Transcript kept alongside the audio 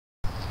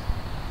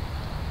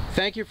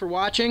Thank you for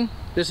watching.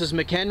 This is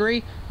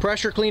McHenry,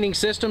 Pressure Cleaning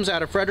Systems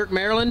out of Frederick,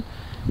 Maryland.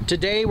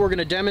 Today we're going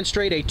to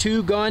demonstrate a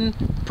 2-gun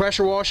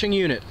pressure washing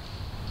unit.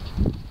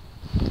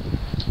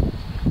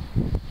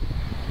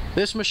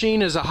 This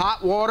machine is a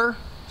hot water,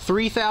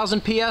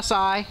 3000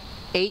 psi,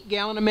 8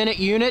 gallon a minute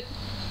unit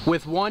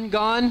with 1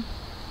 gun,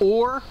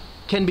 or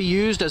can be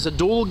used as a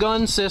dual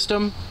gun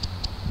system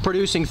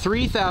producing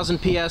 3000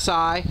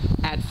 psi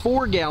at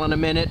 4 gallon a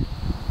minute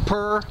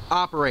per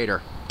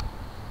operator.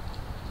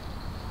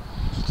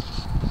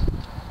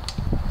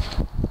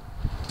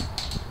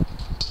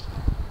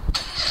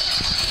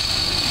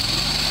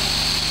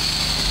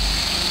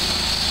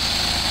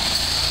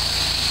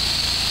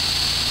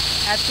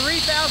 At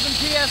 3000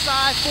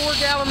 psi, 4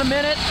 gallon a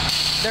minute,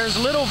 there's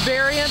little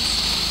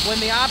variance when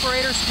the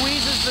operator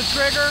squeezes the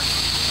trigger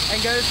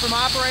and goes from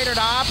operator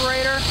to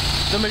operator.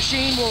 The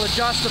machine will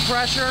adjust the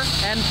pressure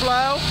and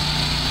flow.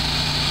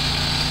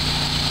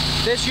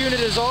 This unit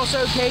is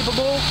also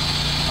capable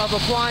of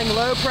applying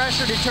low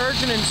pressure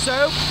detergent and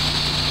soap.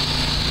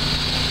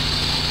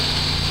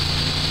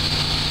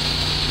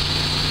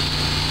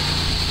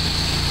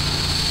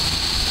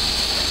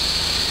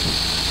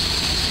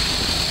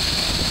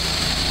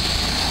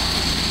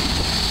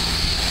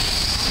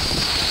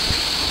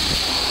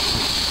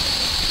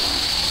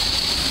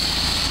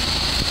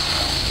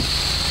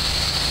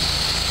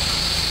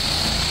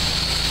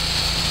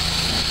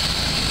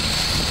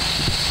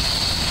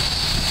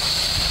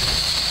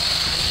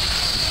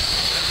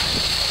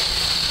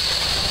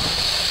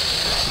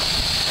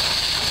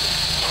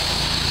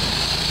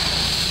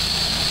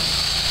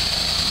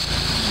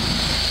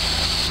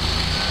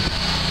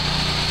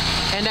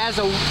 And as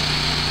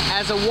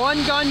a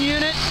 1-gun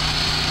unit,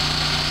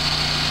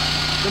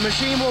 the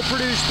machine will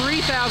produce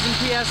 3000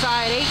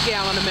 psi at 8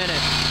 gallon a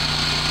minute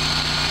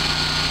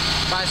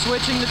by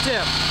switching the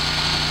tip.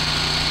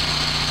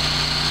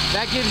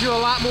 That gives you a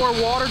lot more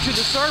water to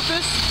the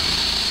surface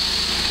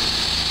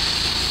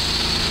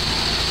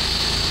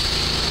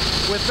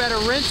with better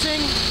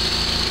rinsing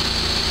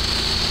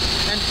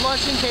and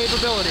flushing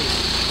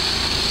capabilities.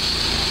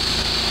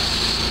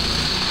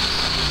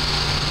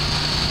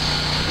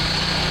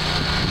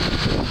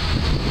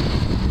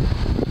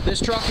 This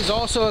truck is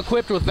also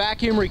equipped with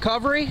vacuum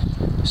recovery,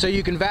 so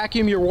you can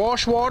vacuum your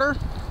wash water.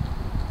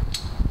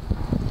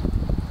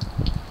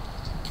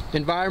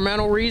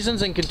 Environmental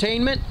reasons and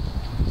containment.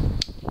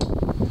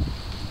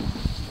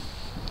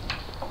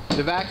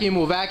 The vacuum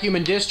will vacuum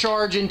and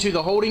discharge into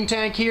the holding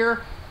tank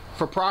here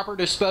for proper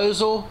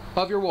disposal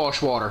of your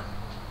wash water.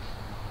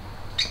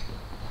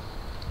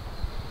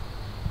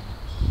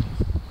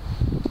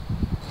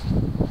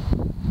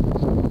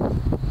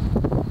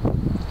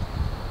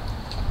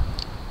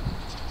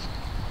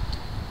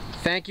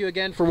 Thank you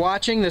again for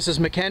watching. This is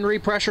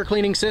McHenry Pressure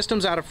Cleaning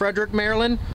Systems out of Frederick, Maryland.